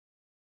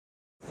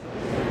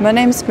My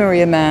name is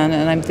Mann,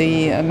 and I'm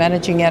the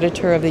managing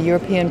editor of the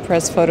European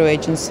Pressphoto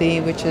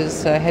Agency, which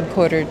is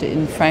headquartered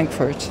in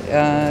Frankfurt.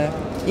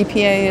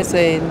 EPA is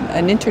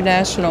an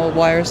international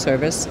wire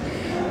service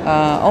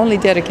only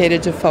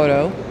dedicated to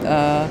photo,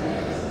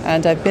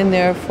 and I've been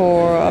there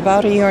for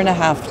about a year and a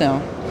half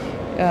now.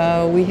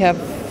 We have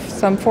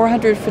some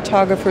 400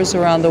 photographers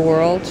around the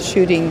world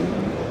shooting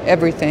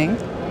everything,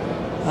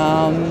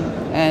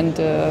 and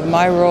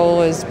my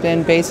role has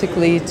been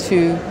basically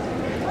to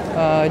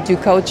do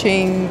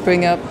coaching,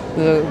 bring up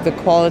the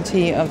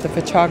quality of the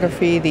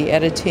photography, the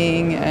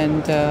editing,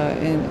 and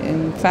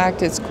in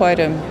fact it's quite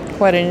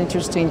an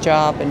interesting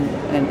job and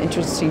an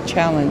interesting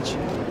challenge.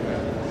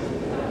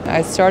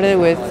 I started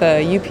with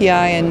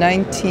UPI in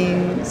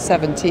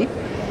 1970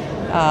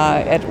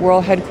 at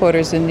World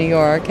Headquarters in New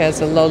York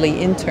as a lowly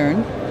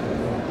intern.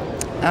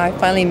 I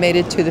finally made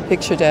it to the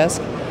picture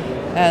desk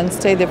and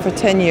stayed there for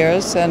 10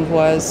 years and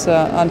was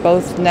on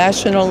both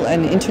national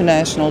and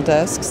international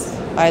desks.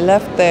 I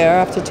left there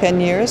after 10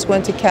 years,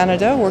 went to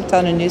Canada, worked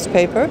on a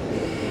newspaper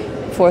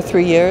for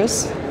 3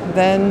 years,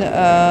 then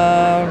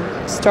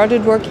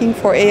started working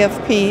for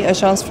AFP,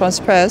 Agence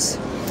France Presse,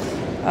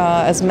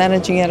 as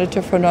managing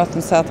editor for North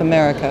and South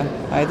America.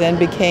 I then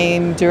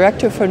became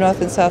director for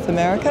North and South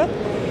America,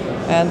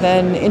 and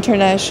then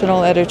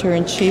international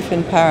editor-in-chief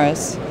in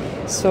Paris.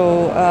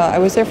 So I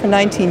was there for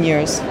 19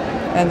 years.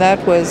 And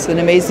that was an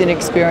amazing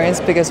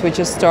experience because we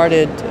just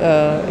started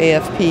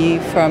AFP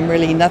from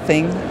really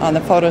nothing on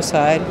the photo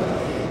side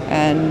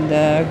and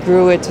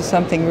grew it to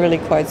something really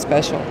quite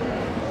special.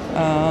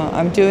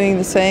 I'm doing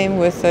the same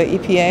with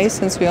EPA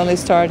since we only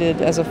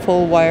started as a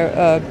full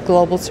wire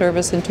global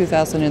service in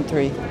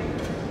 2003.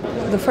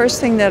 The first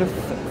thing that a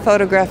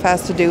photograph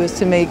has to do is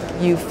to make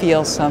you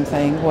feel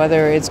something,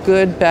 whether it's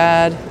good,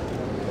 bad,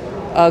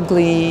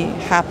 ugly,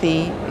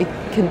 happy. It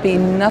can be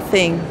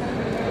nothing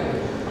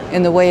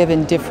in the way of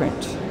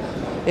indifferent.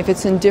 If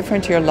it's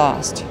indifferent, you're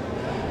lost.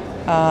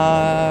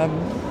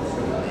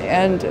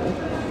 And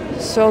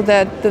so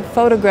that the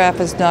photograph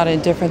is not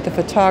indifferent, the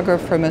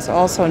photographer must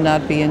also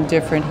not be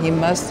indifferent. He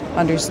must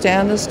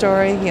understand the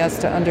story, he has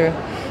to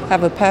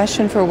have a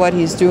passion for what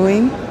he's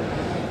doing,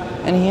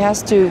 and he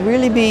has to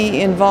really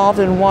be involved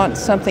and want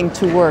something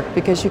to work,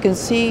 because you can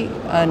see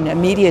an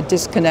immediate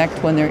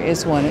disconnect when there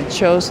is one. It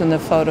shows in the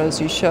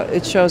photos,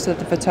 it shows that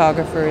the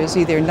photographer is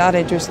either not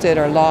interested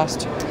or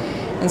lost.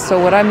 And so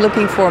what I'm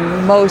looking for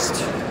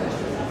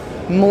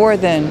more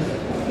than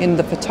in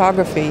the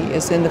photography,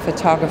 is in the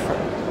photographer.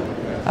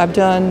 I've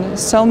done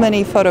so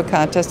many photo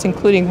contests,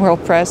 including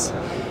World Press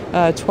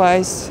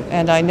twice,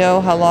 and I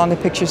know how long a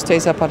picture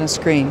stays up on a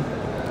screen.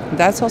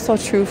 That's also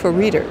true for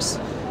readers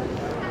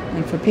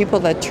and for people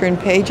that turn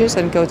pages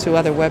and go to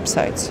other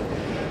websites.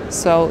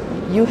 So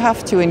you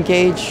have to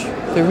engage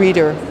the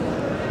reader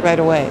right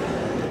away.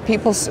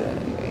 People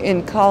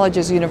in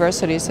colleges,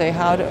 universities say,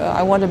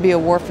 I want to be a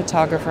war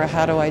photographer,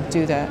 how do I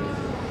do that?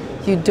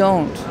 You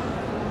don't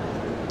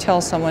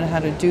tell someone how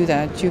to do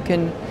that. You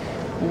can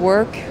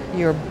work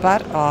your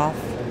butt off,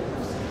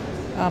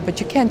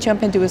 but you can't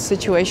jump into a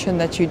situation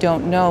that you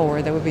don't know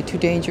or that would be too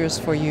dangerous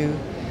for you.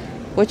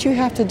 What you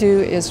have to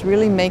do is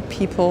really make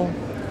people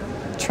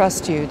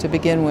trust you to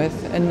begin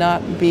with and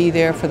not be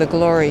there for the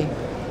glory.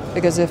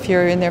 Because if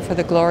you're in there for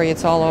the glory,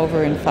 it's all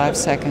over in 5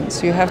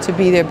 seconds. You have to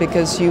be there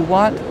because you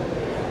want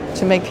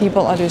to make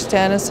people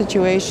understand a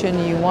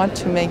situation, you want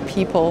to make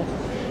people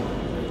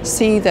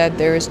see that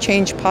there is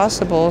change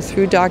possible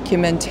through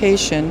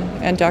documentation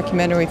and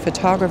documentary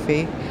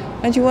photography,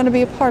 and you want to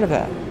be a part of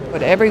that.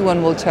 What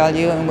everyone will tell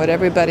you and what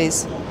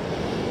everybody's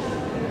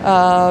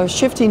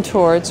shifting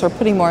towards or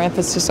putting more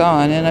emphasis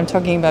on, and I'm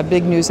talking about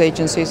big news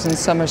agencies and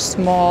some are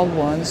small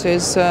ones,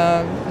 is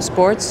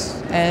sports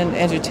and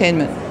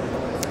entertainment.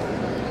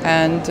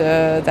 And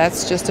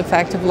that's just a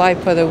fact of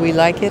life, whether we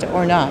like it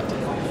or not.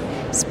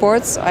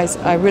 Sports,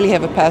 I really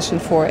have a passion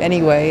for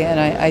anyway, and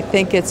I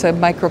think it's a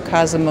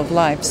microcosm of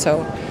life,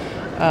 so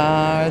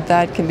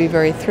that can be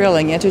very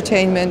thrilling.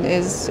 Entertainment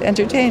is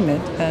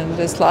entertainment, and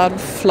there's a lot of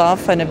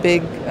fluff and a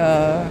big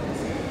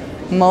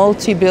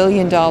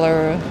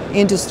multi-billion-dollar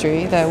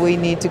industry that we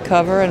need to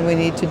cover and we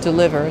need to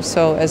deliver.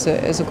 So as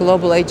a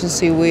global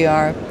agency, we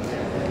are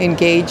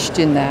engaged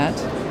in that,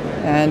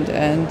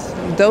 and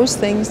those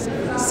things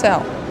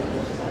sell.